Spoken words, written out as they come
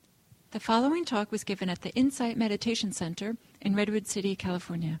The following talk was given at the Insight Meditation Center in Redwood City,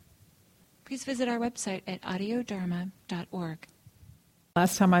 California. Please visit our website at audiodharma.org.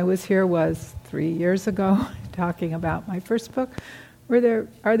 Last time I was here was 3 years ago, talking about my first book.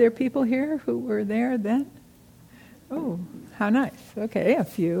 Are there people here who were there then? Oh, how nice. Okay, a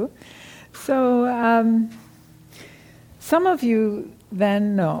few. So some of you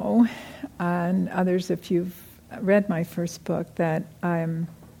then know, and others if you've read my first book, that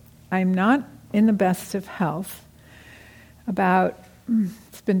I'm not in the best of health.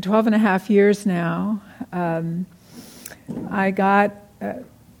 It's been 12 and a half years now. I got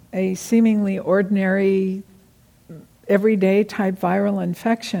a seemingly ordinary, everyday type viral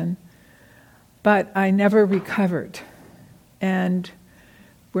infection, but I never recovered, and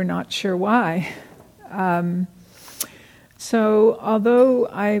we're not sure why. So although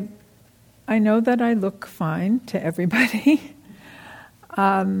I know that I look fine to everybody,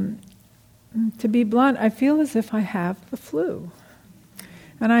 to be blunt, I feel as if I have the flu.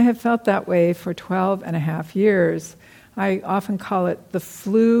 And I have felt that way for 12 and a half years. I often call it the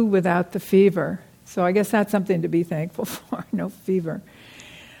flu without the fever. So I guess that's something to be thankful for, no fever.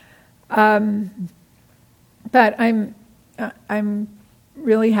 But I'm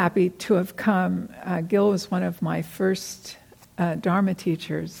really happy to have come. Gil was one of my first Dharma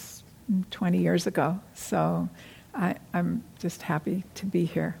teachers 20 years ago. So I'm just happy to be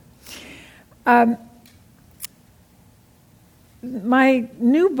here. My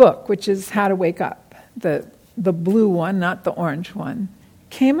new book, which is How to Wake Up, the blue one, not the orange one,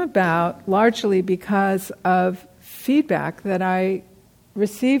 came about largely because of feedback that I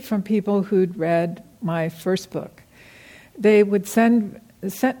received from people who'd read my first book. They would sent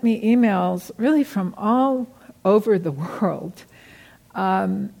me emails really from all over the world,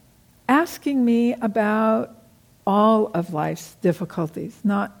 asking me about all of life's difficulties,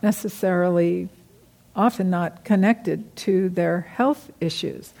 not necessarily, often not connected to their health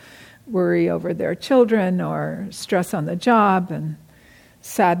issues. Worry over their children, or stress on the job, and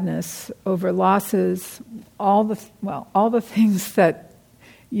sadness over losses, all the things that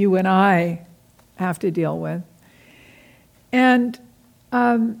you and I have to deal with. And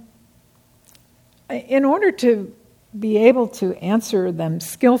in order to be able to answer them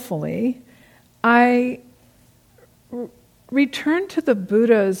skillfully, I returned to the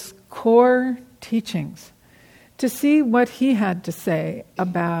Buddha's core teachings to see what he had to say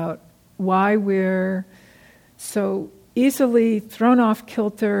about why we're so easily thrown off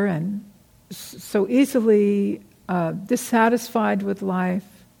kilter and so easily dissatisfied with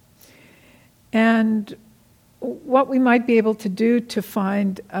life, and what we might be able to do to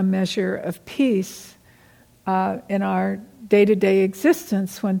find a measure of peace in our day-to-day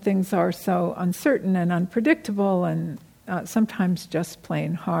existence when things are so uncertain and unpredictable and sometimes just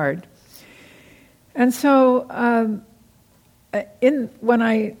plain hard. And so when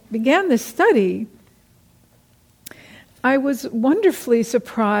I began this study, I was wonderfully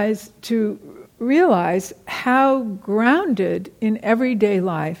surprised to realize how grounded in everyday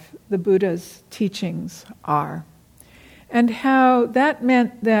life the Buddha's teachings are, and how that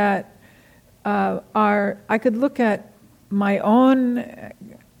meant that I could look at my own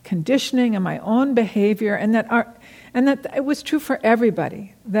conditioning and my own behavior, and that it was true for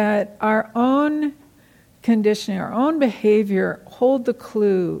everybody, that our own conditioning, our own behavior hold the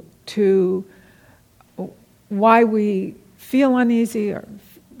clue to why we feel uneasy or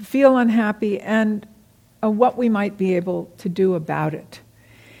feel unhappy, and what we might be able to do about it.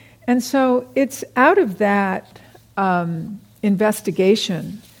 And so it's out of that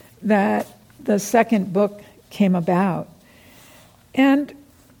investigation that the second book came about. And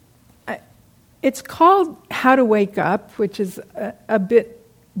it's called How to Wake Up, which is a bit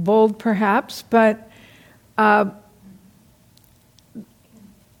bold perhaps, but by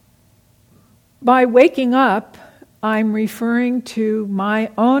waking up, I'm referring to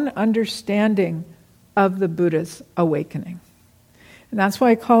my own understanding of the Buddha's awakening. And that's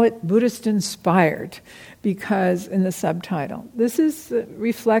why I call it Buddhist inspired, because in the subtitle, this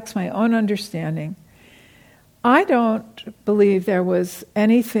reflects my own understanding. I don't believe there was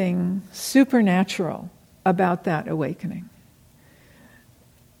anything supernatural about that awakening.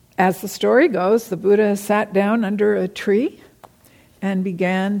 As the story goes, the Buddha sat down under a tree and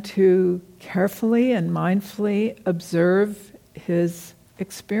began to carefully and mindfully observe his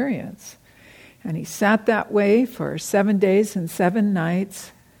experience. And he sat that way for 7 days and 7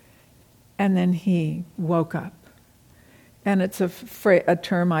 nights, and then he woke up. And it's a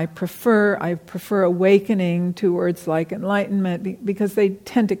term I prefer. I prefer awakening to words like enlightenment, because they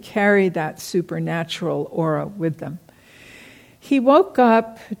tend to carry that supernatural aura with them. he woke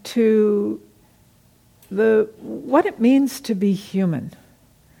up to what it means to be human,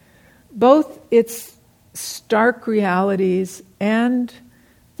 both its stark realities and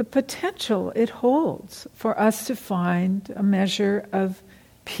the potential it holds for us to find a measure of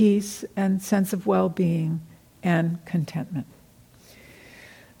peace and sense of well-being and contentment.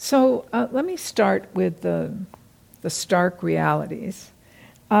 So let me start with the stark realities.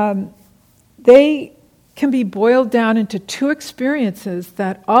 They can be boiled down into two experiences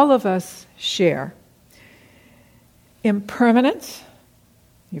that all of us share. Impermanence,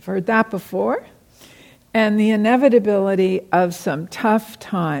 you've heard that before, and the inevitability of some tough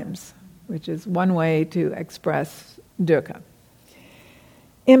times, which is one way to express dukkha.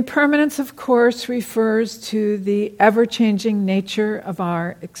 Impermanence, of course, refers to the ever-changing nature of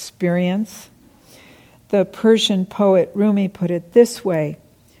our experience. The Persian poet Rumi put it this way: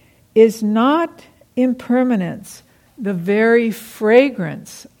 "Is not impermanence the very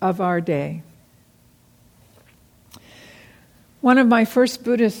fragrance of our day?" One of my first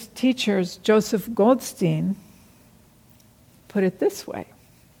Buddhist teachers, Joseph Goldstein, put it this way: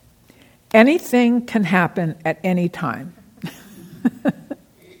 "Anything can happen at any time."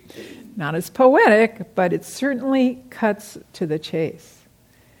 Not as poetic, but it certainly cuts to the chase.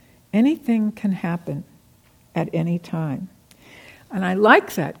 Anything can happen at any time. And I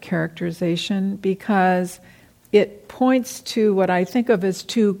like that characterization because it points to what I think of as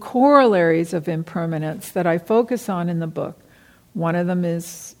two corollaries of impermanence that I focus on in the book. One of them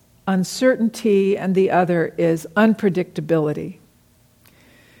is uncertainty, and the other is unpredictability.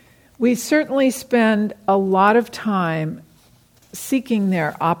 We certainly spend a lot of time seeking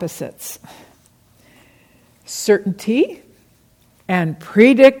their opposites. Certainty and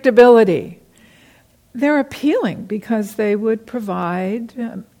predictability. They're appealing because they would provide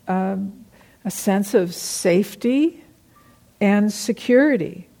a sense of safety and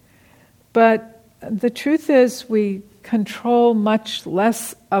security. But the truth is we control much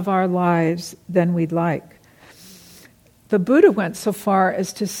less of our lives than we'd like. The Buddha went so far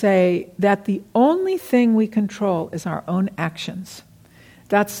as to say that the only thing we control is our own actions.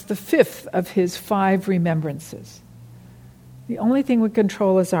 That's the fifth of his 5 remembrances. The only thing we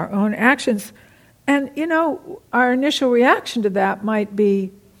control is our own actions. And, our initial reaction to that might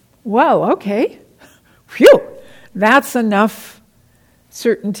be, well, okay, phew, that's enough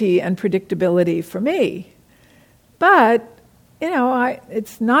certainty and predictability for me. But,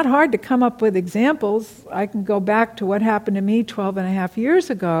 it's not hard to come up with examples. I can go back to what happened to me 12 and a half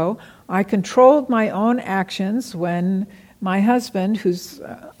years ago. I controlled my own actions when my husband, who's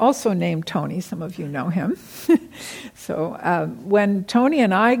also named Tony, some of you know him. So when Tony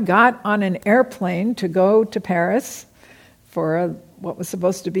and I got on an airplane to go to Paris for what was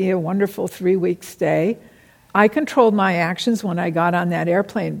supposed to be a wonderful 3-week stay, I controlled my actions when I got on that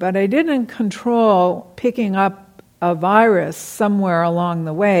airplane, but I didn't control picking up a virus somewhere along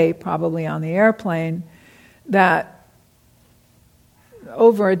the way, probably on the airplane, that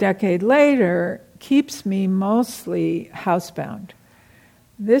over a decade later keeps me mostly housebound.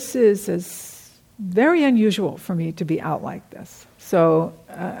 This is very unusual for me to be out like this. So,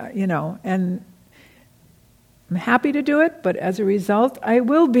 and I'm happy to do it, but as a result, I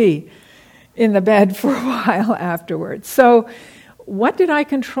will be in the bed for a while afterwards. So what did I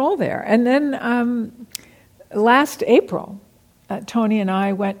control there? And then last April, Tony and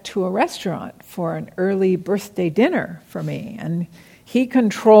I went to a restaurant for an early birthday dinner for me, and he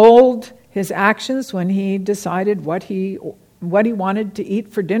controlled his actions when he decided what he wanted to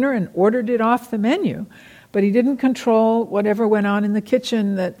eat for dinner and ordered it off the menu. But he didn't control whatever went on in the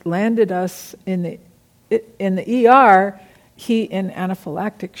kitchen that landed us in the ER, he in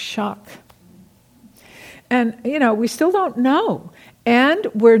anaphylactic shock. And, we still don't know. And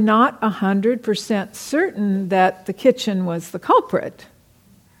we're not 100% certain that the kitchen was the culprit.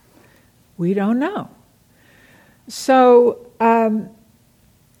 We don't know. So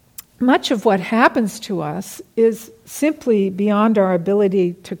much of what happens to us is simply beyond our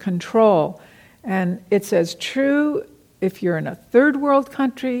ability to control. And it's as true if you're in a third world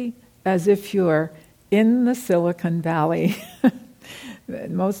country as if you're in the Silicon Valley, the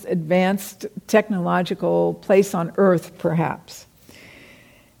most advanced technological place on earth, perhaps.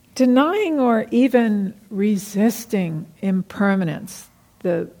 Denying or even resisting impermanence,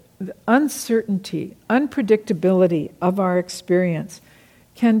 the uncertainty, unpredictability of our experience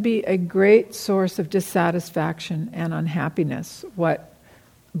can be a great source of dissatisfaction and unhappiness, what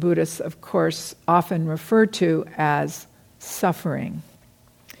Buddhists, of course, often refer to as suffering.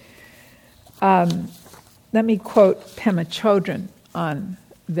 Let me quote Pema Chodron on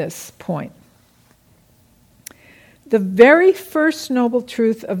this point. The very first noble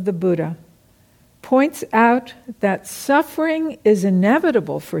truth of the Buddha points out that suffering is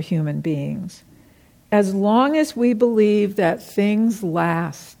inevitable for human beings as long as we believe that things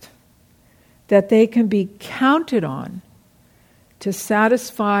last, that they can be counted on to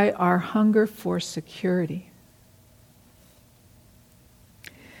satisfy our hunger for security.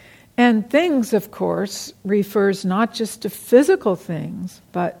 And things, of course, refers not just to physical things,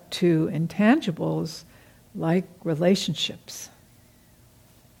 but to intangibles like relationships.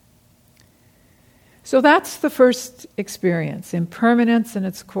 So that's the first experience, impermanence and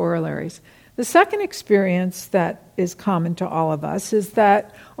its corollaries. The second experience that is common to all of us is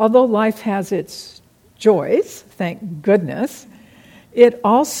that although life has its joys, thank goodness, it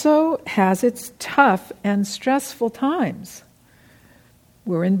also has its tough and stressful times.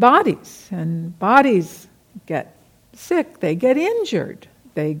 We're in bodies, and bodies get sick, they get injured,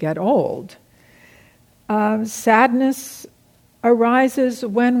 they get old. Sadness arises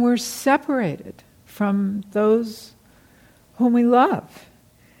when we're separated from those whom we love.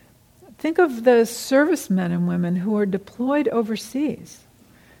 Think of the servicemen and women who are deployed overseas.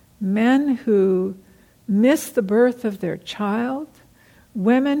 Men who miss the birth of their child,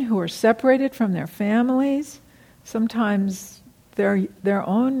 women who are separated from their families, sometimes their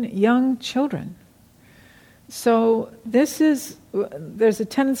own young children. So there's a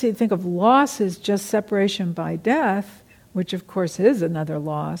tendency to think of loss as just separation by death, which of course is another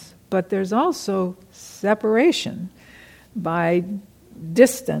loss, but there's also separation by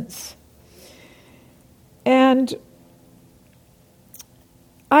distance. And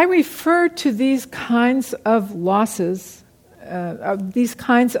I refer to these kinds of losses, these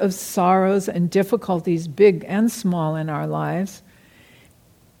kinds of sorrows and difficulties, big and small in our lives,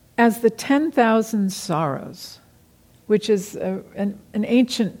 as the 10,000 sorrows, which is an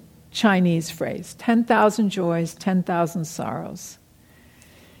ancient Chinese phrase, 10,000 joys, 10,000 sorrows.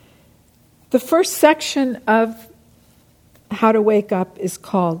 The first section of How to Wake Up is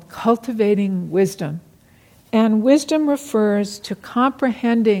called Cultivating Wisdom. And wisdom refers to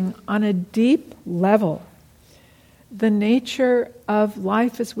comprehending on a deep level the nature of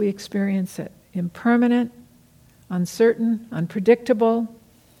life as we experience it. Impermanent, uncertain, unpredictable,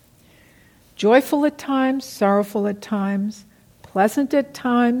 joyful at times, sorrowful at times, pleasant at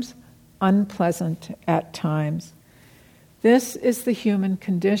times, unpleasant at times. This is the human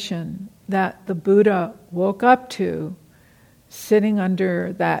condition that the Buddha woke up to sitting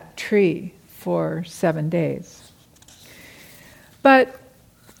under that tree for 7 days. But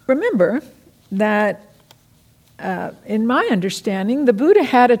remember that in my understanding, the Buddha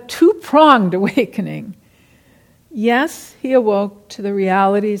had a two-pronged awakening. Yes, he awoke to the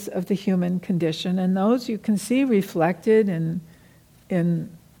realities of the human condition, and those you can see reflected in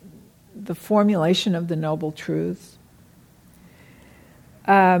the formulation of the Noble Truths,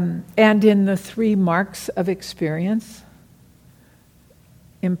 and in the 3 marks of experience: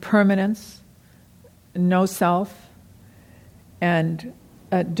 impermanence, no self, and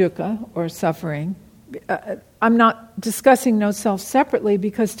dukkha, or suffering. I'm not discussing no self separately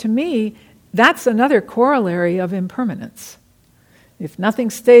because to me, that's another corollary of impermanence. If nothing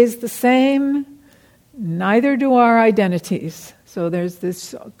stays the same, neither do our identities. So there's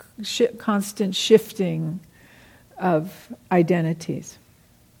this constant shifting of identities.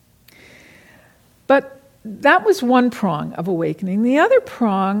 But that was one prong of awakening. The other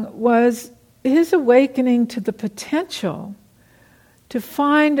prong was his awakening to the potential to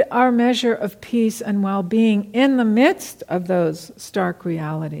find our measure of peace and well-being in the midst of those stark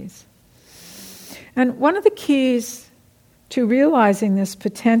realities. And one of the keys to realizing this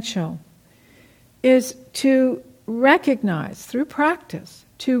potential is to recognize, through practice,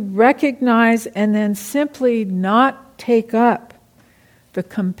 to recognize and then simply not take up the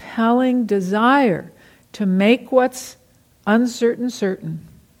compelling desire to make what's uncertain certain,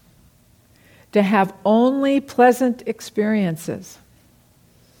 to have only pleasant experiences.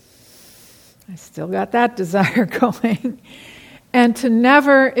 I still got that desire going. And to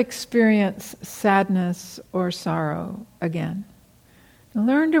never experience sadness or sorrow again.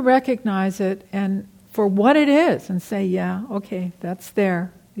 Learn to recognize it and for what it is and say, yeah, okay, that's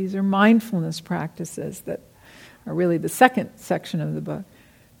there. These are mindfulness practices that are really the second section of the book.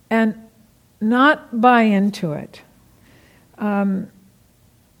 And not buy into it.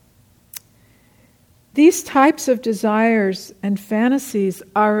 These types of desires and fantasies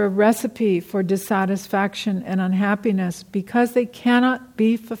are a recipe for dissatisfaction and unhappiness because they cannot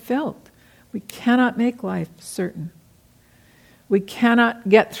be fulfilled. We cannot make life certain. We cannot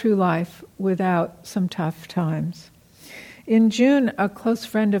get through life without some tough times. In June, a close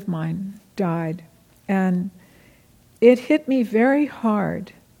friend of mine died, and it hit me very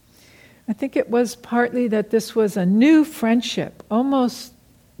hard. I think it was partly that this was a new friendship, almost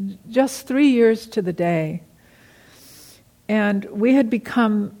just 3 years to the day. And we had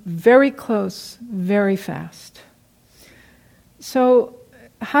become very close very fast. So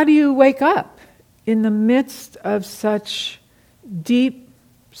how do you wake up in the midst of such deep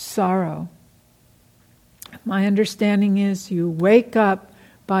sorrow? My understanding is you wake up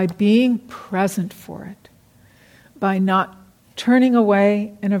by being present for it, by not turning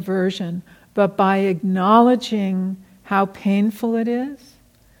away in aversion, but by acknowledging how painful it is,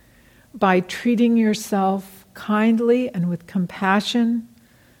 by treating yourself kindly and with compassion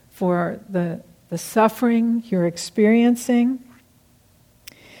for the suffering you're experiencing.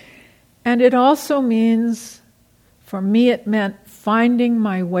 And it also means, for me it meant finding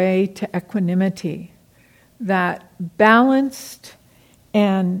my way to equanimity, that balanced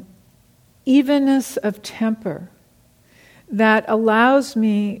and evenness of temper that allows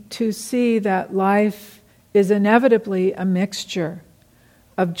me to see that life is inevitably a mixture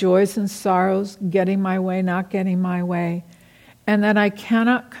of joys and sorrows, getting my way, not getting my way, and that I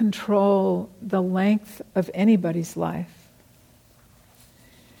cannot control the length of anybody's life.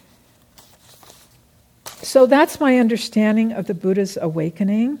 So that's my understanding of the Buddha's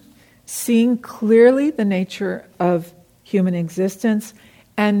awakening, seeing clearly the nature of human existence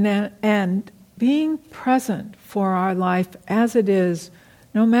and being present for our life as it is,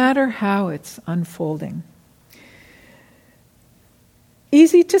 no matter how it's unfolding.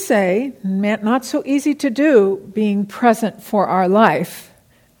 Easy to say, not so easy to do, being present for our life,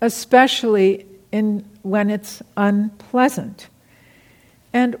 especially when it's unpleasant.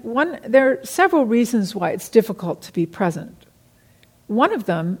 And there are several reasons why it's difficult to be present. One of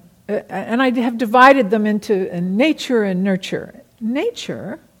them, and I have divided them into nature and nurture.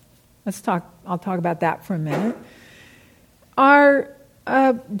 Nature, I'll talk about that for a minute. Our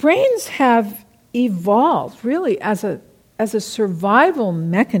brains have evolved really as a survival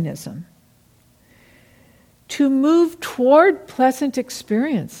mechanism to move toward pleasant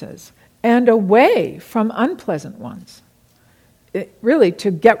experiences and away from unpleasant ones. Really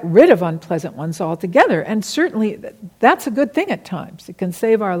to get rid of unpleasant ones altogether. And certainly that's a good thing at times. It can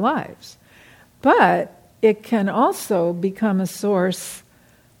save our lives. But it can also become a source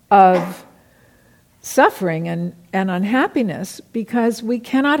of suffering and unhappiness because we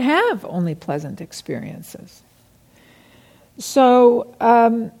cannot have only pleasant experiences. So,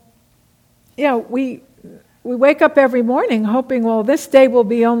 we wake up every morning hoping, well, this day will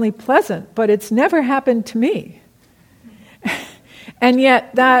be only pleasant, but it's never happened to me. And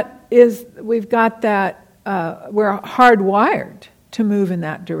yet we've got that, we're hardwired to move in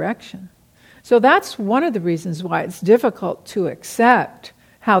that direction. So that's one of the reasons why it's difficult to accept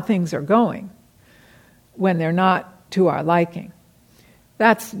how things are going when they're not to our liking.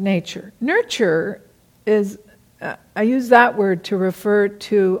 That's nature. Nurture is, I use that word to refer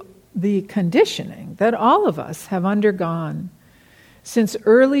to the conditioning that all of us have undergone since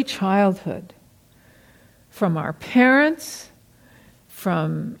early childhood, from our parents,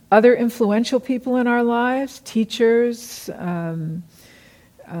 from other influential people in our lives, teachers,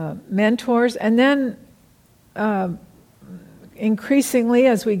 mentors, and then increasingly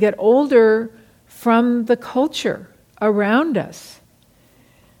as we get older, from the culture around us.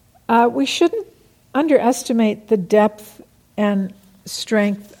 We shouldn't underestimate the depth and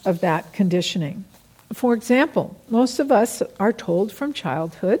strength of that conditioning. For example, most of us are told from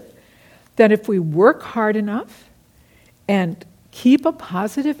childhood that if we work hard enough and keep a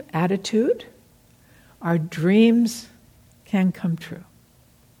positive attitude, our dreams can come true.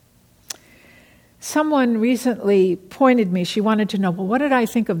 Someone recently pointed me, she wanted to know, well, what did I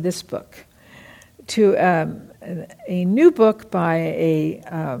think of this book? To a new book by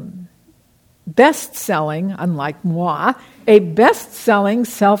a best-selling, unlike moi, a best-selling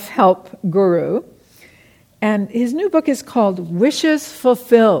self-help guru. And his new book is called Wishes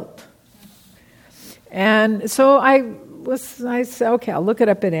Fulfilled. And so I said, okay, I'll look it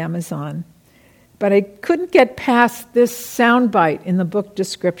up at Amazon. But I couldn't get past this soundbite in the book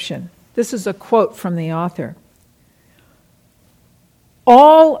description. This is a quote from the author.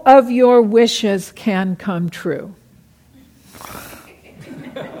 All of your wishes can come true.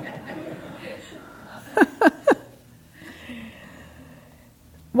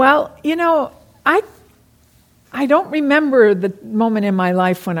 Well, I don't remember the moment in my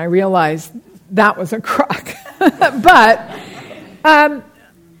life when I realized that was a crock. But I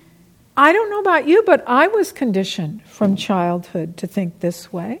don't know about you, but I was conditioned from childhood to think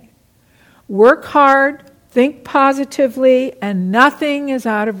this way. Work hard, think positively, and nothing is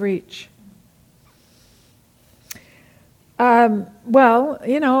out of reach. Well,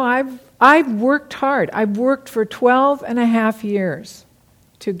 I've worked hard. I've worked for 12 and a half years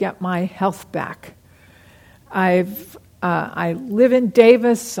to get my health back. I live in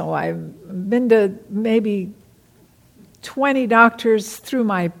Davis, so I've been to maybe 20 doctors through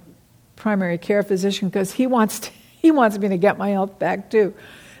my primary care physician because he wants me to get my health back too.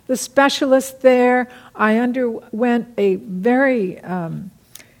 The specialist there, I underwent a very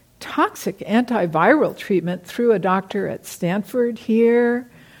toxic antiviral treatment through a doctor at Stanford here,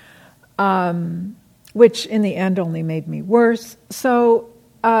 which in the end only made me worse. So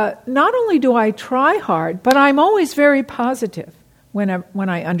not only do I try hard, but I'm always very positive when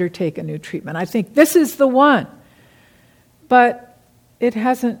I undertake a new treatment. I think this is the one. But it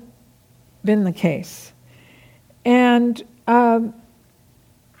hasn't been the case. And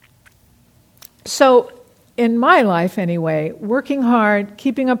so in my life anyway, working hard,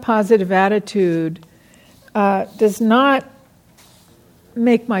 keeping a positive attitude does not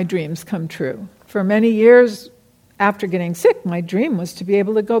make my dreams come true. For many years after getting sick, my dream was to be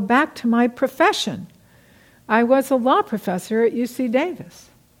able to go back to my profession. I was a law professor at UC Davis.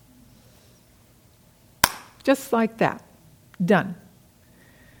 Just like that. Done.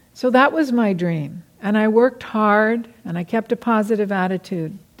 So that was my dream. And I worked hard, and I kept a positive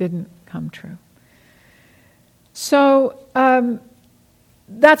attitude. Didn't come true. So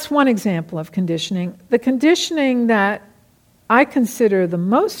that's one example of conditioning. The conditioning that I consider the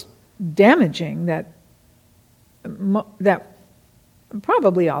most damaging that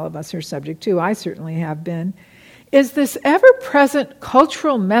probably all of us are subject to, I certainly have been, is this ever-present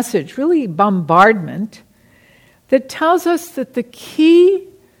cultural message, really bombardment, that tells us that the key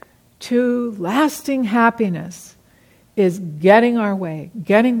to lasting happiness is getting our way,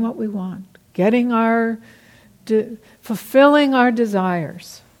 getting what we want, fulfilling our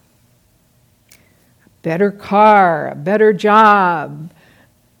desires. A better car, a better job,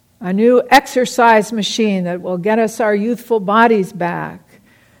 a new exercise machine that will get us our youthful bodies back.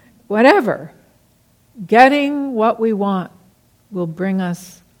 Whatever. Getting what we want will bring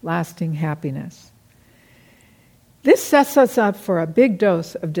us lasting happiness. This sets us up for a big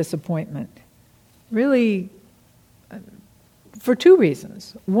dose of disappointment. Really, for two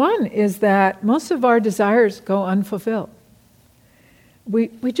reasons. One is that most of our desires go unfulfilled.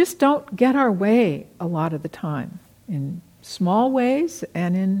 We just don't get our way a lot of the time, in small ways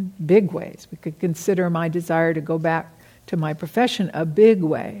and in big ways. We could consider my desire to go back to my profession a big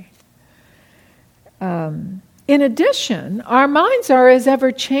way. In addition, our minds are as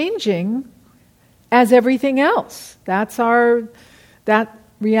ever-changing as everything else. That's that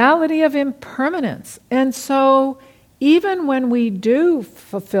reality of impermanence. And so even when we do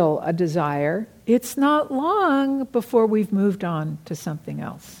fulfill a desire, it's not long before we've moved on to something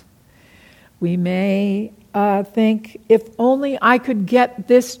else. We may think, if only I could get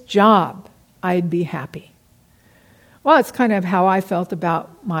this job, I'd be happy. Well, it's kind of how I felt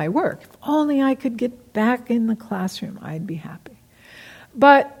about my work. If only I could get back in the classroom, I'd be happy.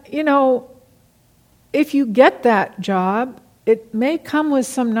 But, if you get that job, it may come with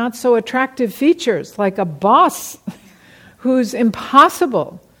some not so attractive features, like a boss who's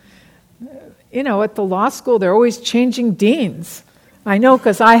impossible. At the law school, they're always changing deans. I know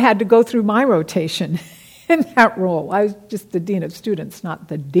because I had to go through my rotation in that role. I was just the dean of students, not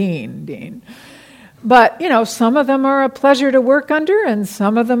the dean. But, some of them are a pleasure to work under and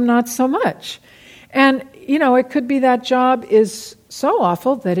some of them not so much. And, it could be that job is so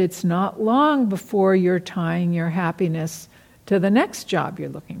awful that it's not long before you're tying your happiness to the next job you're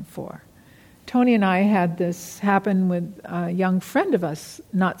looking for. Tony and I had this happen with a young friend of ours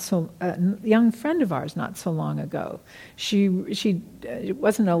not so long ago. It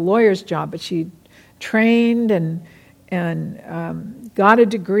wasn't a lawyer's job, but she trained and got a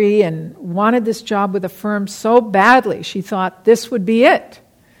degree and wanted this job with a firm so badly. She thought this would be it.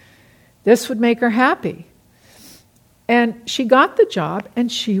 This would make her happy. And she got the job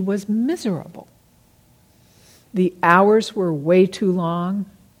and she was miserable. The hours were way too long.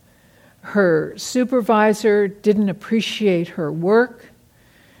 Her supervisor didn't appreciate her work.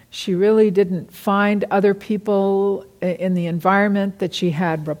 She really didn't find other people in the environment that she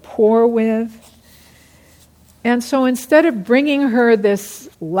had rapport with. And so instead of bringing her this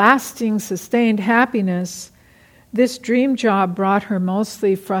lasting, sustained happiness, this dream job brought her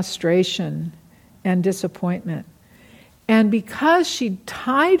mostly frustration and disappointment. And because she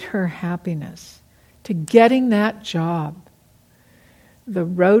tied her happiness to getting that job, the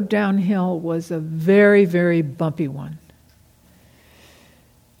road downhill was a very, very bumpy one.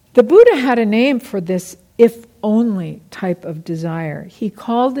 The Buddha had a name for this if-only type of desire. He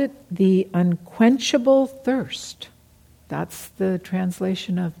called it the unquenchable thirst. That's the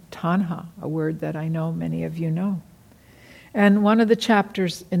translation of tanha, a word that I know many of you know. And one of the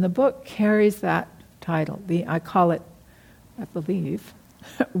chapters in the book carries that title. I call it, I believe,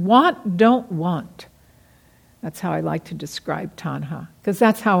 Want, Don't Want. That's how I like to describe tanha, because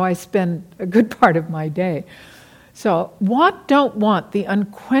that's how I spend a good part of my day. So, want, don't want, the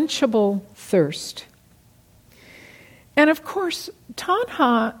unquenchable thirst. And of course,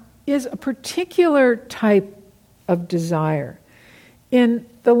 tanha is a particular type of desire. In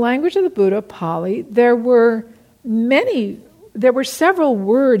the language of the Buddha, Pali, there were several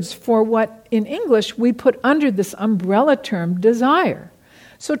words for what in English we put under this umbrella term desire.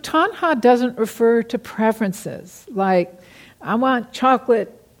 So tanha doesn't refer to preferences, like I want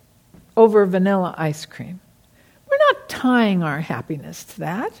chocolate over vanilla ice cream. We're not tying our happiness to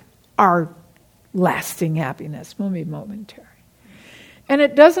that. Our lasting happiness will be momentary. And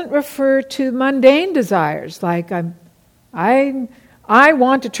it doesn't refer to mundane desires, like I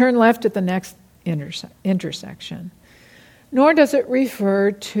want to turn left at the next intersection. Nor does it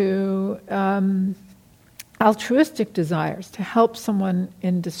refer to altruistic desires, to help someone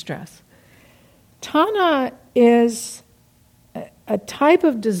in distress. Tanha is a type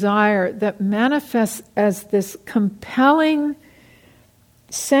of desire that manifests as this compelling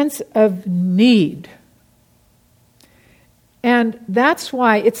sense of need. And that's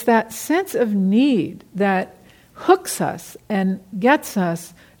why it's that sense of need that hooks us and gets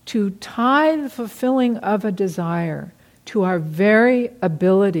us to tie the fulfilling of a desire to our very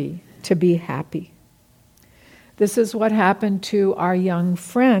ability to be happy. This is what happened to our young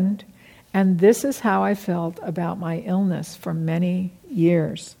friend, and this is how I felt about my illness for many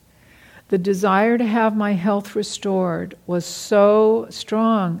years. The desire to have my health restored was so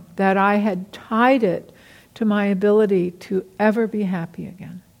strong that I had tied it to my ability to ever be happy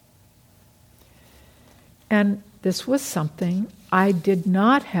again. And this was something I did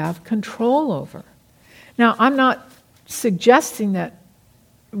not have control over. Now, I'm not suggesting that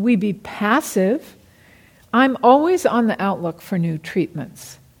we be passive. I'm always on the outlook for new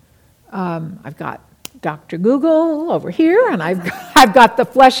treatments. I've got Dr. Google over here, and I've got the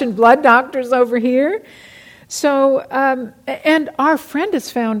flesh and blood doctors over here. So, and our friend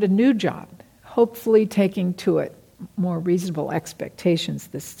has found a new job, hopefully taking to it more reasonable expectations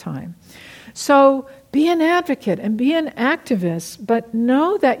this time. So be an advocate and be an activist, but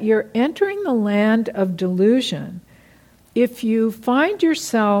know that you're entering the land of delusion if you find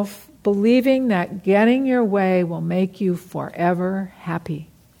yourself believing that getting your way will make you forever happy.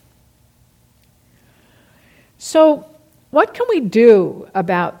 So what can we do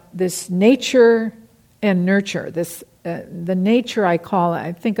about this nature and nurture? This the nature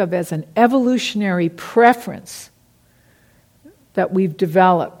I think of as an evolutionary preference that we've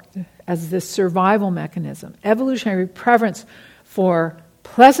developed as this survival mechanism. Evolutionary preference for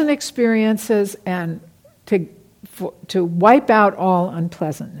pleasant experiences and to wipe out all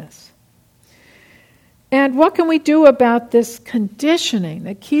unpleasantness. And what can we do about this conditioning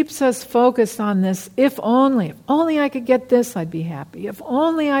that keeps us focused on this, if only I could get this, I'd be happy. If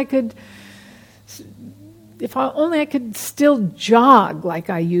only I could still jog like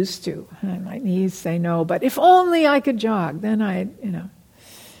I used to. My knees say no, but if only I could jog, then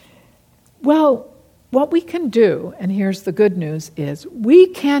Well, what we can do, and here's the good news, is we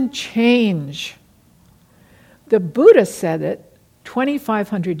can change. The Buddha said it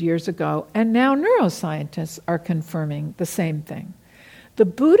 2,500 years ago, and now neuroscientists are confirming the same thing. The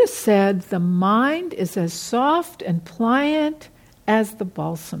Buddha said the mind is as soft and pliant as the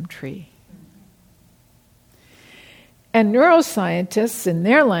balsam tree. And neuroscientists, in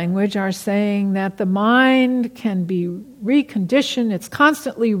their language, are saying that the mind can be reconditioned. It's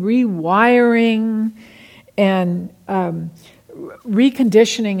constantly rewiring and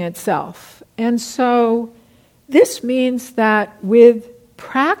reconditioning itself. And so this means that with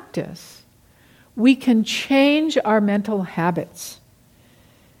practice, we can change our mental habits.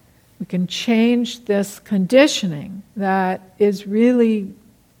 We can change this conditioning that is really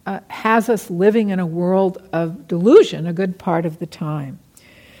has us living in a world of delusion a good part of the time.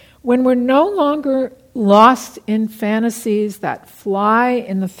 When we're no longer lost in fantasies that fly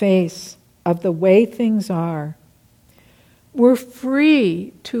in the face of the way things are, we're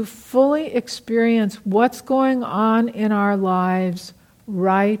free to fully experience what's going on in our lives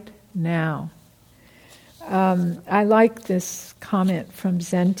right now. I like this comment from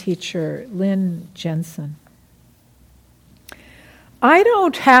Zen teacher Lynn Jensen. I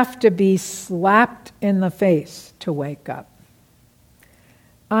don't have to be slapped in the face to wake up.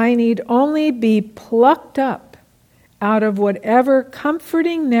 I need only be plucked up out of whatever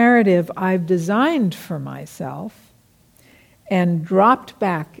comforting narrative I've designed for myself and dropped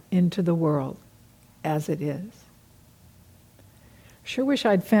back into the world as it is. Sure wish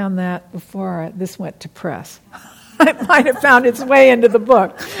I'd found that before this went to press. It might have found its way into the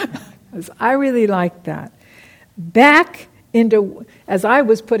book, because I really like that. Back into, as I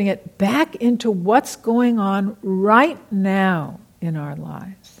was putting it, back into what's going on right now in our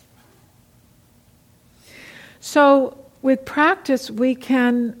lives. So with practice, we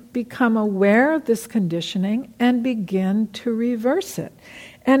can become aware of this conditioning and begin to reverse it.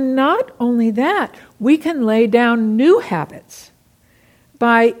 And not only that, we can lay down new habits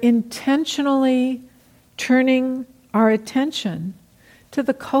by intentionally turning our attention to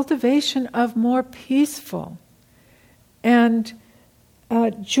the cultivation of more peaceful and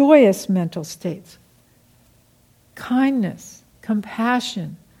joyous mental states. Kindness,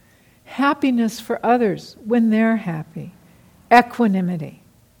 compassion, happiness for others when they're happy, equanimity.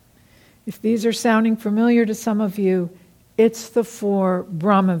 If these are sounding familiar to some of you, it's the 4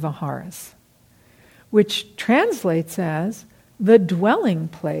 Brahmaviharas, which translates as the dwelling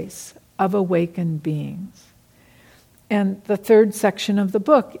place of awakened beings. And the 3rd section of the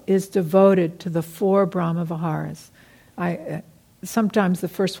book is devoted to the 4 Brahmaviharas. Sometimes the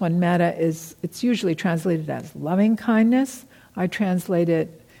first one, metta, it's usually translated as loving kindness. I translate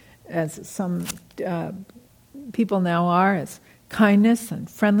it, as some people now are, as kindness and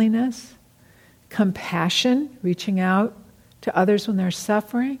friendliness, compassion, reaching out to others when they're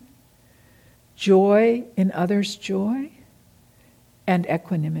suffering, joy in others' joy, and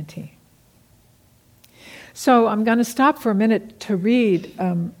equanimity. So I'm going to stop for a minute to read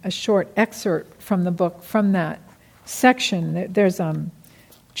a short excerpt from the book, from that section. There's a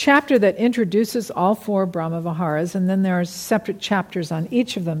chapter that introduces all 4 Brahmaviharas, and then there are separate chapters on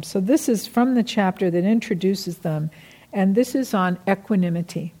each of them. So this is from the chapter that introduces them, and this is on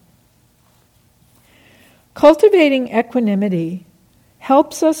equanimity. Cultivating equanimity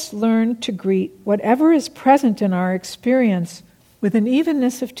helps us learn to greet whatever is present in our experience with an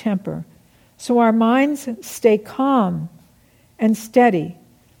evenness of temper, so our minds stay calm and steady,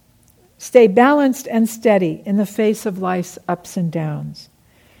 stay balanced and steady in the face of life's ups and downs.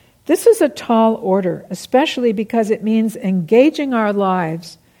 This is a tall order, especially because it means engaging our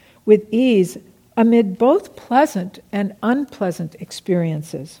lives with ease amid both pleasant and unpleasant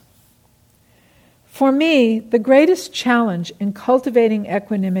experiences. For me, the greatest challenge in cultivating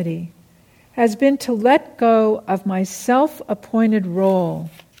equanimity has been to let go of my self-appointed role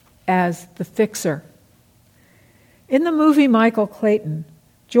as the fixer. In the movie Michael Clayton,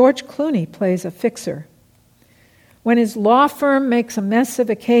 George Clooney plays a fixer. When his law firm makes a mess of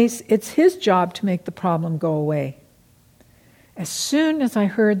a case, it's his job to make the problem go away. As soon as I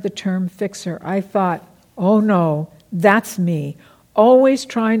heard the term fixer, I thought, oh no, that's me, always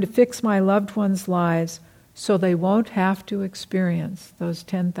trying to fix my loved ones' lives so they won't have to experience those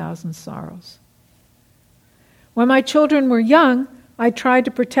 10,000 sorrows. When my children were young, I tried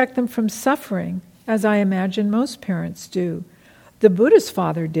to protect them from suffering, as I imagine most parents do. The Buddha's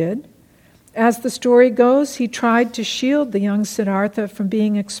father did. As the story goes, he tried to shield the young Siddhartha from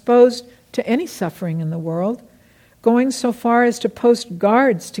being exposed to any suffering in the world, going so far as to post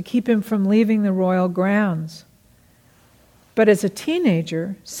guards to keep him from leaving the royal grounds. But as a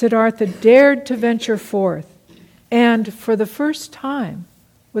teenager, Siddhartha dared to venture forth and, for the first time,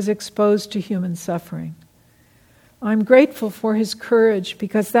 was exposed to human suffering. I'm grateful for his courage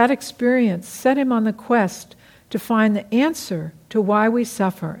because that experience set him on the quest to find the answer to why we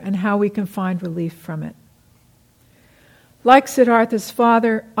suffer and how we can find relief from it. Like Siddhartha's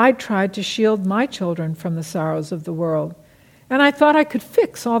father, I tried to shield my children from the sorrows of the world, and I thought I could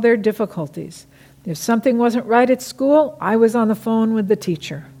fix all their difficulties. If something wasn't right at school, I was on the phone with the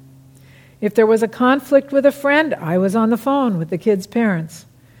teacher. If there was a conflict with a friend, I was on the phone with the kids' parents.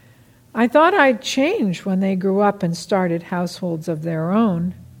 I thought I'd change when they grew up and started households of their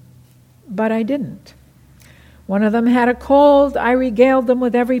own, but I didn't. One of them had a cold, I regaled them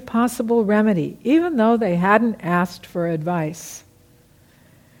with every possible remedy, even though they hadn't asked for advice.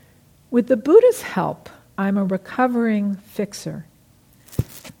 With the Buddha's help, I'm a recovering fixer.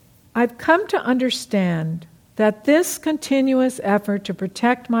 I've come to understand that this continuous effort to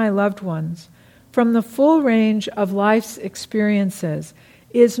protect my loved ones from the full range of life's experiences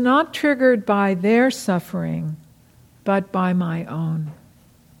is not triggered by their suffering, but by my own.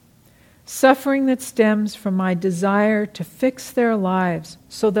 Suffering that stems from my desire to fix their lives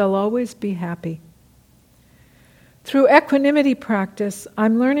so they'll always be happy. Through equanimity practice,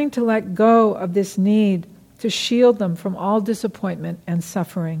 I'm learning to let go of this need to shield them from all disappointment and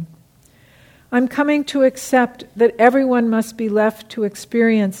suffering. I'm coming to accept that everyone must be left to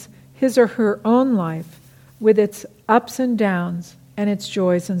experience his or her own life with its ups and downs and its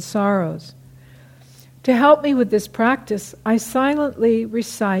joys and sorrows. To help me with this practice, I silently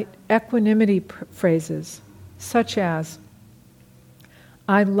recite equanimity phrases, such as,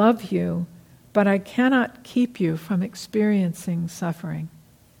 I love you, but I cannot keep you from experiencing suffering.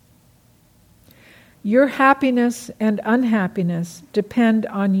 Your happiness and unhappiness depend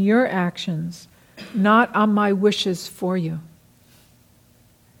on your actions, not on my wishes for you.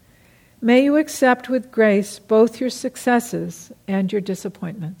 May you accept with grace both your successes and your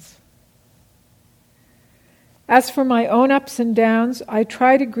disappointments. As for my own ups and downs, I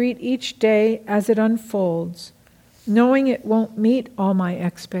try to greet each day as it unfolds, knowing it won't meet all my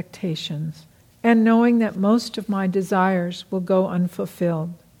expectations, and knowing that most of my desires will go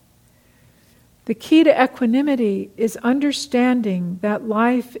unfulfilled. The key to equanimity is understanding that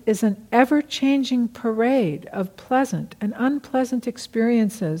life is an ever-changing parade of pleasant and unpleasant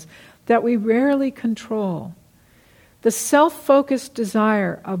experiences that we rarely control. The self-focused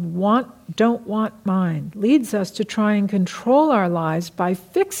desire of want, don't want mind leads us to try and control our lives by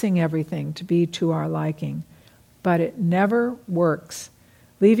fixing everything to be to our liking. But it never works,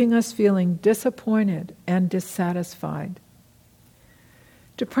 leaving us feeling disappointed and dissatisfied.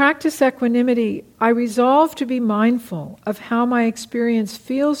 To practice equanimity, I resolve to be mindful of how my experience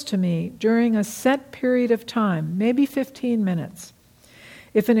feels to me during a set period of time, maybe 15 minutes.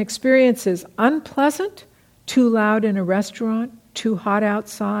 If an experience is unpleasant, too loud in a restaurant, too hot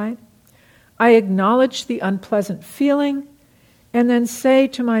outside, I acknowledge the unpleasant feeling and then say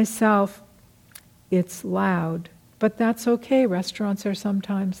to myself, it's loud, but that's okay, restaurants are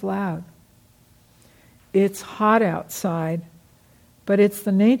sometimes loud. It's hot outside, but it's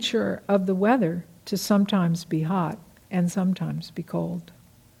the nature of the weather to sometimes be hot and sometimes be cold.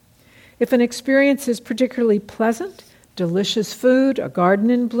 If an experience is particularly pleasant, delicious food, a garden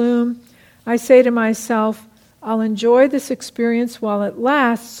in bloom, I say to myself, I'll enjoy this experience while it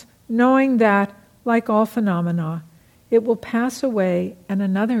lasts, knowing that, like all phenomena, it will pass away and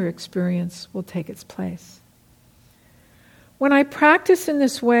another experience will take its place. When I practice in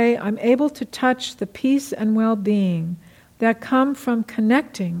this way, I'm able to touch the peace and well-being that come from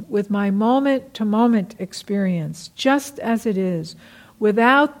connecting with my moment-to-moment experience, just as it is,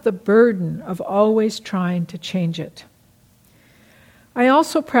 without the burden of always trying to change it. I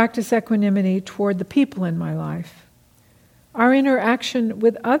also practice equanimity toward the people in my life. Our interaction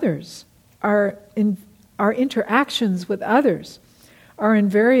with others, our interactions with others are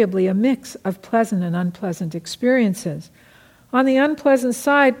invariably a mix of pleasant and unpleasant experiences. On the unpleasant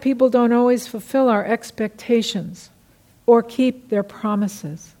side, people don't always fulfill our expectations or keep their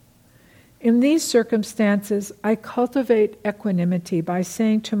promises. In these circumstances, I cultivate equanimity by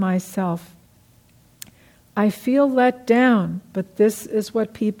saying to myself, I feel let down, but this is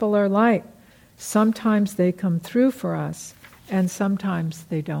what people are like. Sometimes they come through for us, and sometimes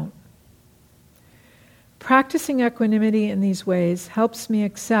they don't. Practicing equanimity in these ways helps me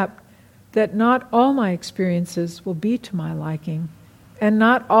accept that not all my experiences will be to my liking, and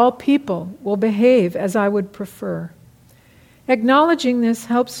not all people will behave as I would prefer. Acknowledging this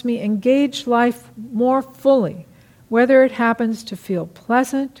helps me engage life more fully, whether it happens to feel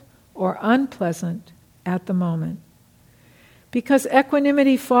pleasant or unpleasant at the moment. Because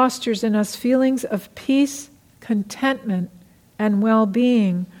equanimity fosters in us feelings of peace, contentment, and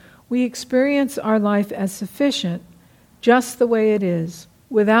well-being, we experience our life as sufficient, just the way it is,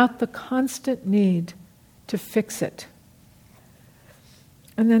 without the constant need to fix it.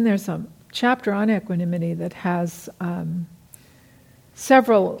 And then there's a chapter on equanimity that has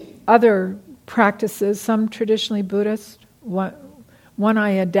several other practices, some traditionally Buddhist, one I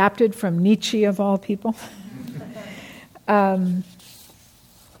adapted from Nietzsche of all people.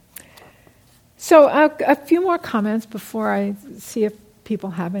 So a few more comments before I see if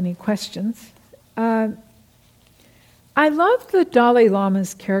people have any questions. I love the Dalai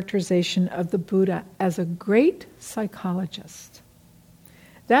Lama's characterization of the Buddha as a great psychologist.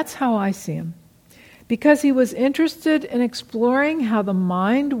 That's how I see him. Because he was interested in exploring how the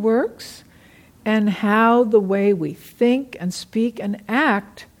mind works and how the way we think and speak and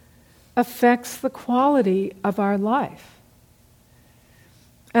act affects the quality of our life.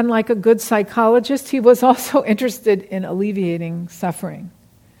 And like a good psychologist, he was also interested in alleviating suffering.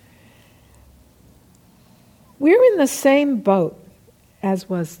 We're in the same boat as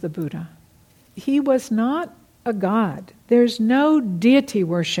was the Buddha. He was not a god. There's no deity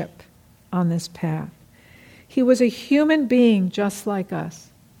worship on this path. He was a human being just like us.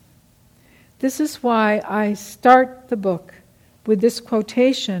 This is why I start the book with this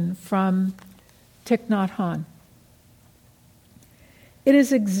quotation from Thich Nhat Hanh. It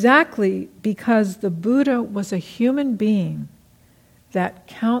is exactly because the Buddha was a human being that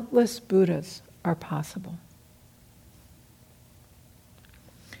countless Buddhas are possible.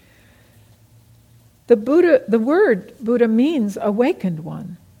 The word Buddha means awakened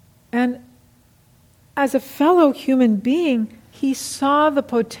one. And as a fellow human being, he saw the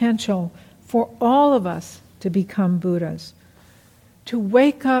potential for all of us to become Buddhas, to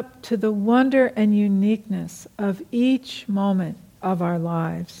wake up to the wonder and uniqueness of each moment of our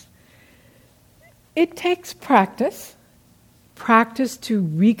lives. It takes practice to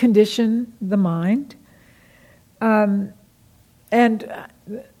recondition the mind.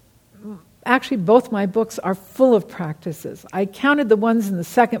 Actually, both my books are full of practices. I counted the ones in the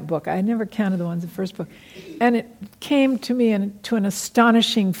second book. I never counted the ones in the first book. And it came to me to an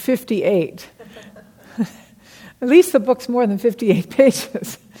astonishing 58. At least the book's more than 58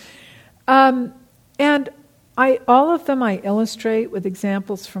 pages. And all of them I illustrate with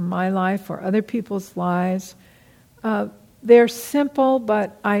examples from my life or other people's lives. They're simple,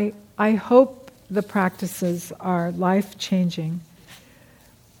 but I hope the practices are life-changing.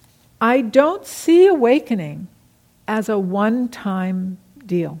 I don't see awakening as a one-time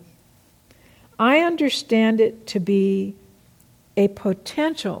deal. I understand it to be a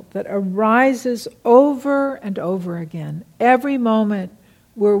potential that arises over and over again. Every moment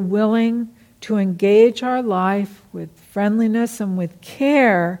we're willing to engage our life with friendliness and with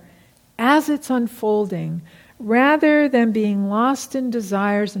care as it's unfolding, rather than being lost in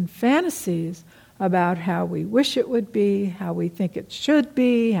desires and fantasies about how we wish it would be, how we think it should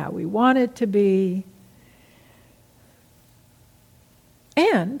be, how we want it to be.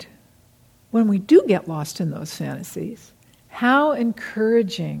 And when we do get lost in those fantasies, how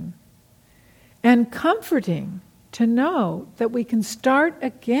encouraging and comforting to know that we can start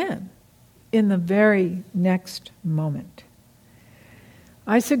again in the very next moment.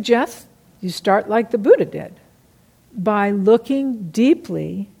 I suggest you start like the Buddha did, by looking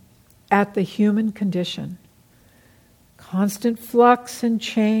deeply at the human condition. Constant flux and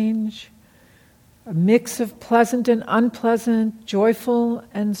change, a mix of pleasant and unpleasant, joyful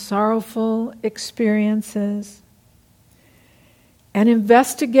and sorrowful experiences. And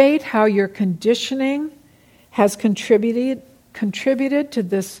investigate how your conditioning has contributed to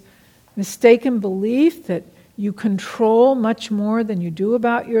this mistaken belief that you control much more than you do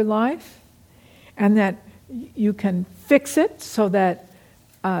about your life, and that you can fix it so that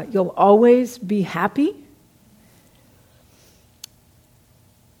you'll always be happy.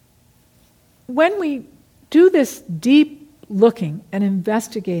 When we do this deep looking and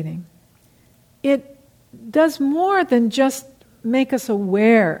investigating, it does more than just make us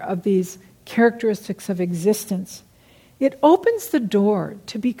aware of these characteristics of existence. It opens the door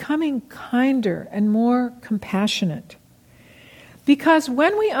to becoming kinder and more compassionate. Because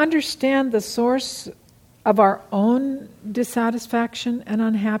when we understand the source of our own dissatisfaction and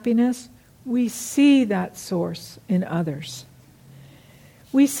unhappiness, we see that source in others.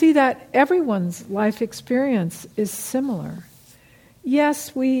 We see that everyone's life experience is similar.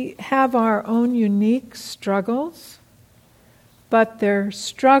 Yes, we have our own unique struggles, but they're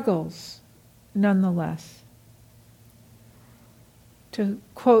struggles nonetheless. To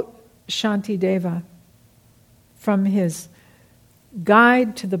quote Shantideva from his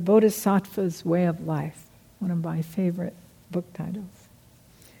Guide to the Bodhisattva's Way of Life, one of my favorite book titles.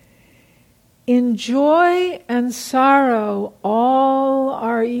 In joy and sorrow all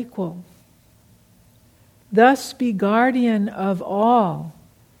are equal. Thus be guardian of all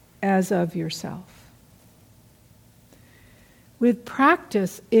as of yourself. With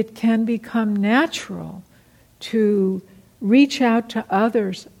practice, it can become natural to reach out to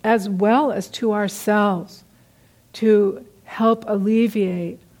others as well as to ourselves to help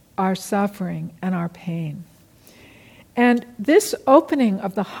alleviate our suffering and our pain. And this opening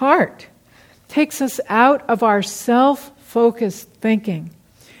of the heart takes us out of our self-focused thinking.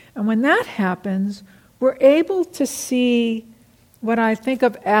 And when that happens, we're able to see what I think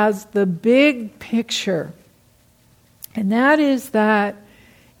of as the big picture. And that is that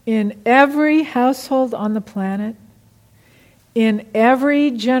in every household on the planet, in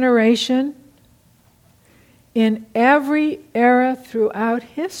every generation, in every era throughout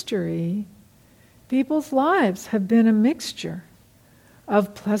history, people's lives have been a mixture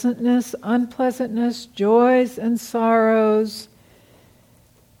of pleasantness, unpleasantness, joys and sorrows.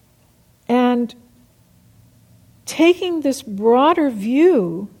 And taking this broader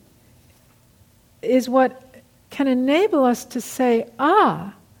view is what can enable us to say,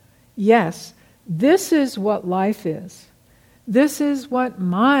 yes, this is what life is. This is what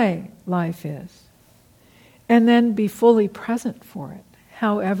my life is. And then be fully present for it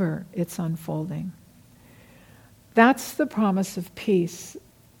however it's unfolding. That's the promise of peace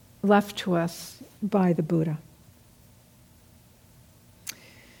left to us by the Buddha.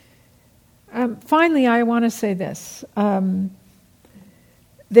 Finally, I want to say this.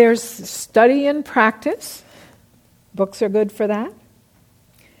 There's study and practice. Books are good for that.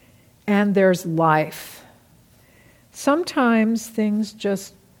 And there's life. Sometimes things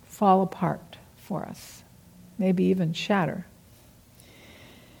just fall apart for us, maybe even shatter.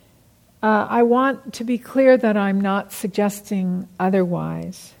 I want to be clear that I'm not suggesting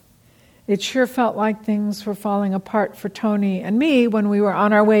otherwise. It sure felt like things were falling apart for Tony and me when we were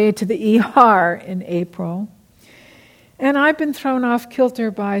on our way to the ER in April. And I've been thrown off kilter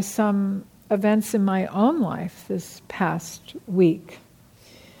by some events in my own life this past week.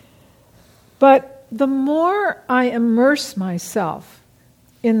 But the more I immerse myself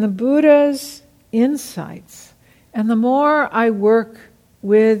in the Buddha's insights, and the more I work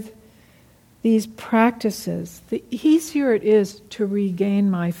with these practices, the easier it is to regain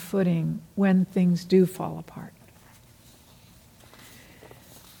my footing when things do fall apart.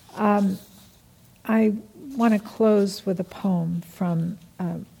 I want to close with a poem from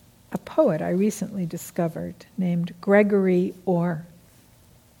a poet I recently discovered named Gregory Orr.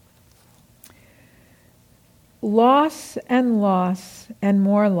 Loss and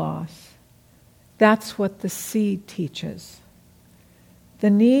more loss, that's what the sea teaches. The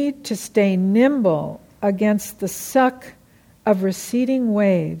need to stay nimble against the suck of receding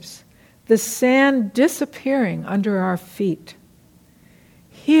waves, the sand disappearing under our feet.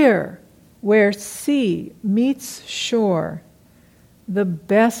 Here, where sea meets shore, the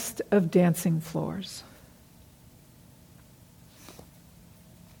best of dancing floors.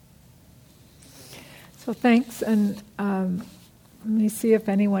 So thanks, and let me see if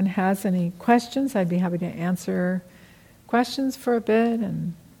anyone has any questions. I'd be happy to answer questions for a bit.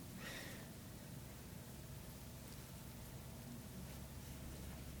 And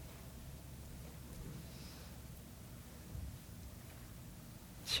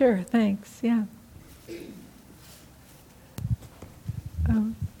sure, thanks. Yeah.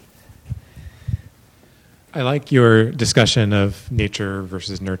 I like your discussion of nature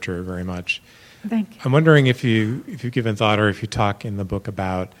versus nurture very much. Thank you. I'm wondering if you've given thought, or if you talk in the book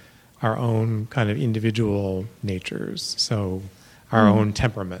about our own kind of individual natures, so our own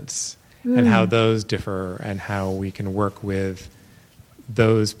temperaments, and how those differ, and how we can work with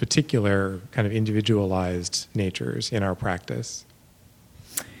those particular kind of individualized natures in our practice.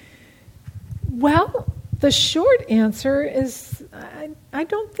 Well, the short answer is I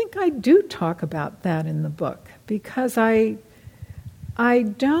don't think I do talk about that in the book, because I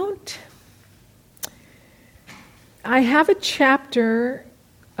have a chapter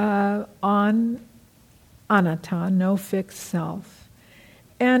on anatta, no fixed self.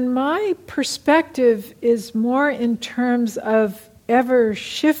 And my perspective is more in terms of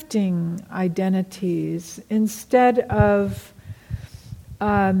ever-shifting identities instead of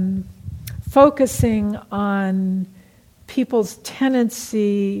focusing on people's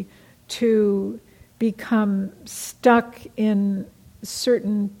tendency to become stuck in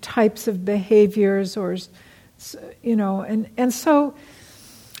certain types of behaviors, or and so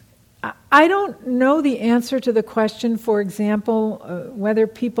I don't know the answer to the question, for example, whether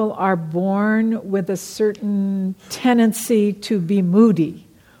people are born with a certain tendency to be moody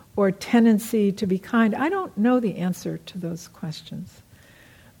or tendency to be kind. I don't know the answer to those questions.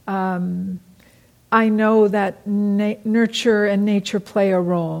 I know that nurture and nature play a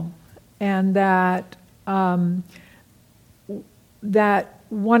role, and that that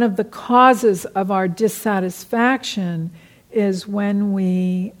one of the causes of our dissatisfaction is when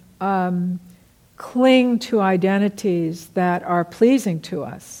we cling to identities that are pleasing to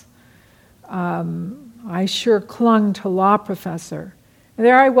us. I sure clung to law professor.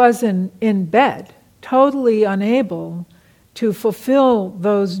 There I was in bed, totally unable to fulfill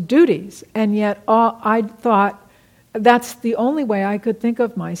those duties, and yet I thought that's the only way I could think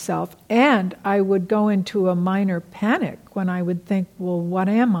of myself, and I would go into a minor panic when I would think, well, what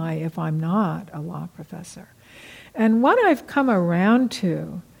am I if I'm not a law professor? And what I've come around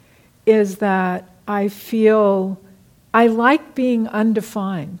to is that I feel I like being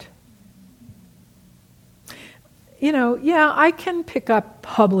undefined. I can pick up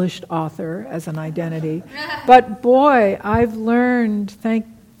published author as an identity, but boy, I've learned,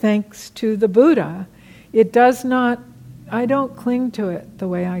 thanks to the Buddha, I don't cling to it the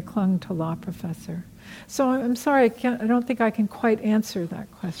way I clung to law professor. So I'm sorry, I don't think I can quite answer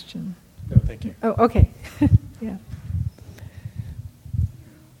that question. No, thank you. Oh, okay. Yeah.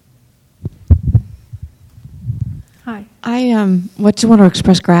 Hi. I just want to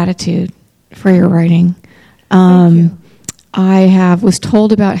express gratitude for your writing. Thank you. I was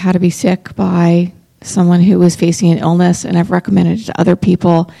told about How to Be Sick by someone who was facing an illness, and I've recommended it to other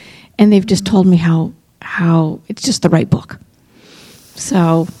people, and they've just told me how it's just the right book.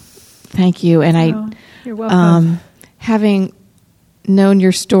 So, thank you. And you're welcome. Having known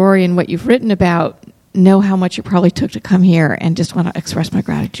your story and what you've written about, know how much it probably took to come here, and just want to express my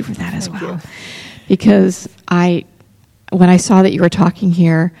gratitude for that as Thank well. you. Because when I saw that you were talking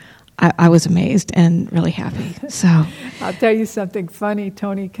here, I was amazed and really happy. So I'll tell you something funny.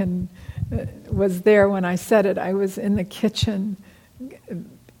 Tony was there when I said it. I was in the kitchen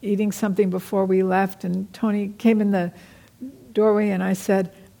eating something before we left, and Tony came in the doorway, and I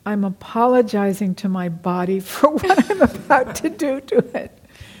said, "I'm apologizing to my body for what I'm about to do to it."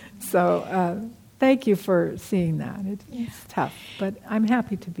 So thank you for seeing that. It's tough, but I'm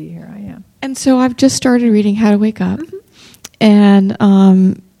happy to be here. I am. And so I've just started reading How to Wake Up, and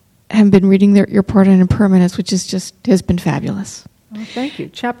have been reading your part on impermanence, which has been fabulous. Well, thank you.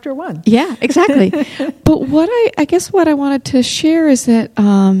 Chapter 1. Yeah, exactly. But what I guess what I wanted to share is that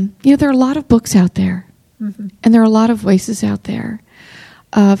there are a lot of books out there, and there are a lot of voices out there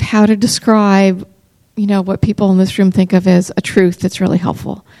of how to describe what people in this room think of as a truth that's really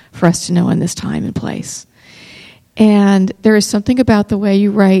helpful for us to know in this time and place. And there is something about the way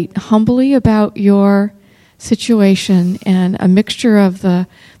you write humbly about your situation and a mixture of the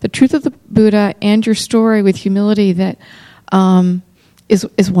truth of the Buddha and your story with humility that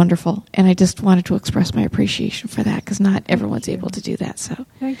is wonderful. And I just wanted to express my appreciation for that, because not everyone's able to do that. So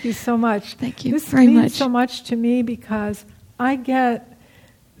thank you so much. Thank you this very means much. so much to me, because I get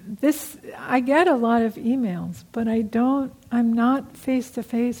a lot of emails, but I'm not face to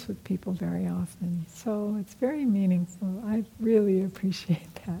face with people very often. So it's very meaningful. I really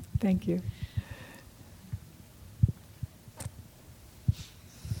appreciate that. Thank you.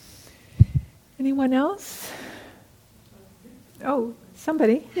 Anyone else? Oh,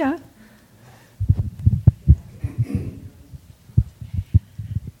 somebody, yeah.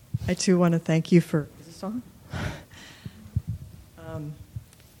 I too want to thank you for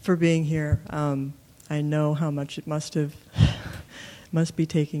for being here. I know how much it must be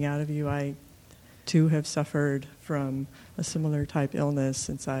taking out of you. I too have suffered from a similar type illness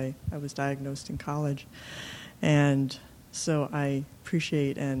since I was diagnosed in college, and so I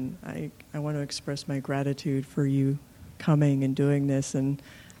appreciate and I want to express my gratitude for you coming and doing this, and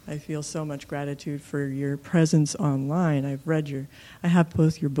I feel so much gratitude for your presence online. I have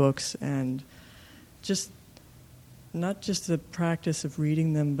both your books, and just not just the practice of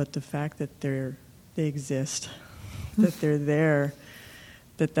reading them, but the fact that they exist, that they're there,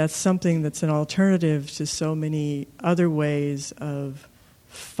 that's something that's an alternative to so many other ways of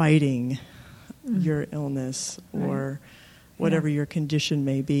fighting your illness or whatever your condition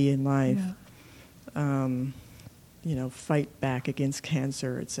may be in life. Fight back against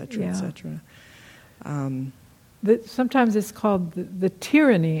cancer, et cetera, et cetera. Sometimes it's called the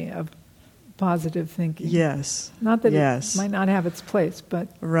tyranny of positive thinking. Yes. Not that it might not have its place, but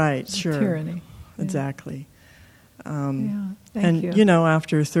sure. Tyranny. Exactly. Thank you.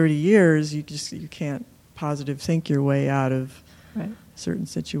 After 30 years, you can't positive think your way out of certain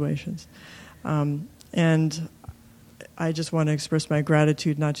situations. And I just want to express my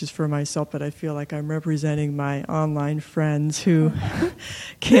gratitude, not just for myself, but I feel like I'm representing my online friends who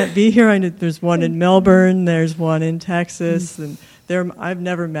can't be here. I know there's one in Melbourne, there's one in Texas, and I've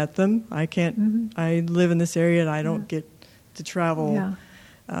never met them. I can't. I live in this area, and I don't get to travel.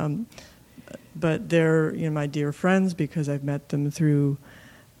 But they're my dear friends, because I've met them through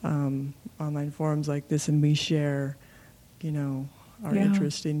online forums like this, and we share, our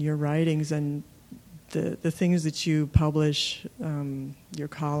interest in your writings and the things that you publish, your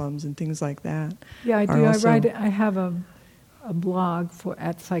columns and things like that. Yeah, I do. I have a blog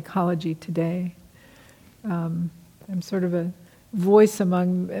at Psychology Today. I'm sort of a voice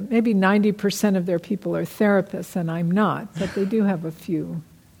among, maybe 90% of their people are therapists, and I'm not, but they do have a few.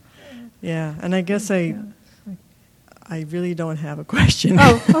 Yeah, and I guess I really don't have a question.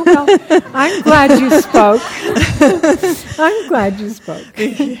 Oh well, I'm glad you spoke. I'm glad you spoke.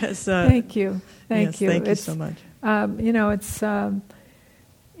 Yes. Thank you. Thank you. Thank you so much.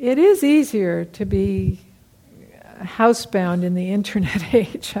 It is easier to be housebound in the internet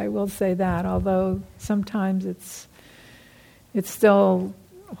age. I will say that, although sometimes it's still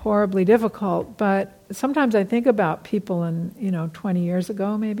horribly difficult. But sometimes I think about people in 20 years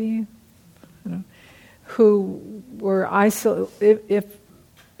ago, maybe, who were isolated.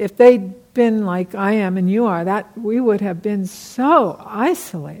 If they'd been like I am and you are, that we would have been so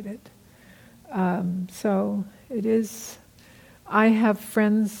isolated. So It is. I have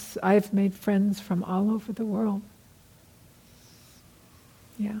friends, I've made friends from all over the world.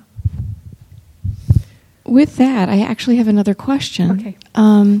 Yeah. With that, I actually have another question. Okay.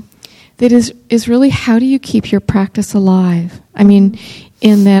 That is really, how do you keep your practice alive? I mean,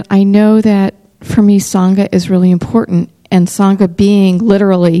 in that I know that for me, Sangha is really important, and Sangha being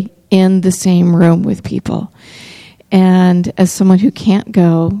literally in the same room with people. And as someone who can't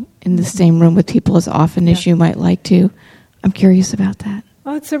go in the same room with people as often as you might like to, I'm curious about that.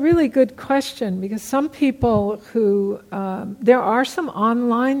 Well, it's a really good question, because some people who, there are some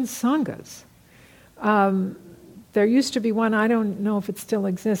online Sanghas. There used to be one, I don't know if it still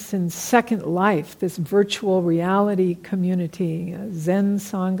exists, in Second Life, this virtual reality community, Zen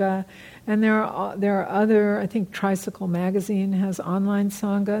Sangha. And there are other, I think Tricycle Magazine has online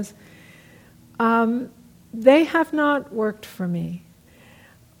Sanghas. They have not worked for me.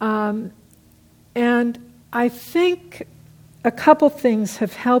 And I think a couple things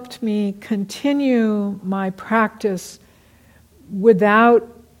have helped me continue my practice without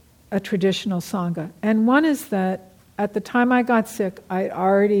a traditional Sangha. And one is that at the time I got sick, I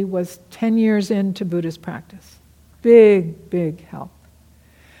already was 10 years into Buddhist practice. Big, big help.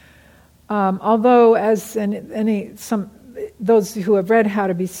 Although, as those who have read How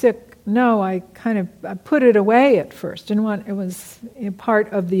to Be Sick know, I put it away at first. It was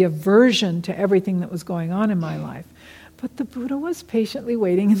part of the aversion to everything that was going on in my life. But the Buddha was patiently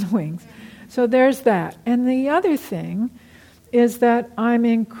waiting in the wings. So there's that. And the other thing is that I'm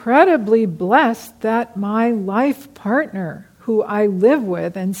incredibly blessed that my life partner, who I live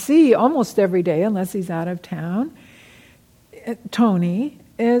with and see almost every day unless he's out of town, Tony,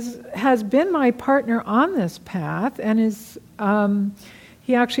 has been my partner on this path, and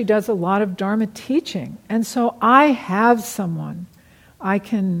he actually does a lot of Dharma teaching. And so I have someone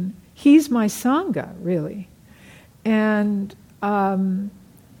he's my Sangha, really. And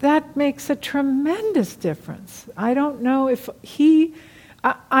that makes a tremendous difference. I don't know if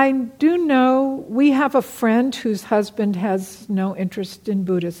I do know we have a friend whose husband has no interest in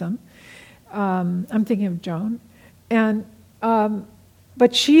Buddhism. I'm thinking of Joan.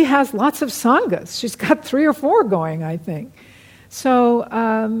 But she has lots of Sanghas. She's got 3 or 4 going, I think. So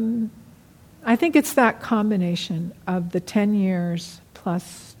I think it's that combination of the 10 years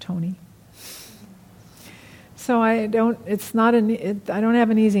plus Tony. So I don't have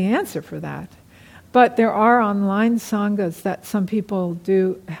an easy answer for that. But there are online Sanghas that some people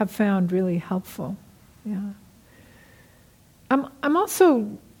have found really helpful. Yeah. I'm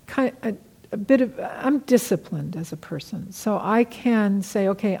also I'm disciplined as a person. So I can say,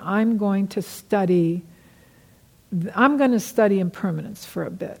 okay, I'm going to study impermanence for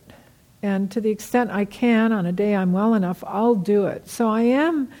a bit. And to the extent I can, on a day I'm well enough, I'll do it. So I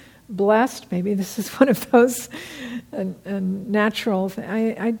am blessed. Maybe this is one of those natural things.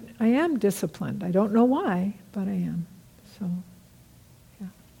 I am disciplined. I don't know why, but I am. So, yeah.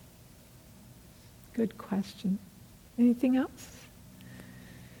 Good question. Anything else?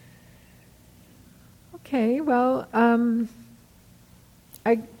 Okay, well,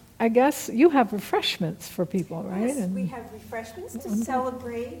 I guess you have refreshments for people, right? Yes, we have refreshments to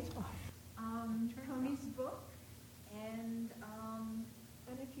celebrate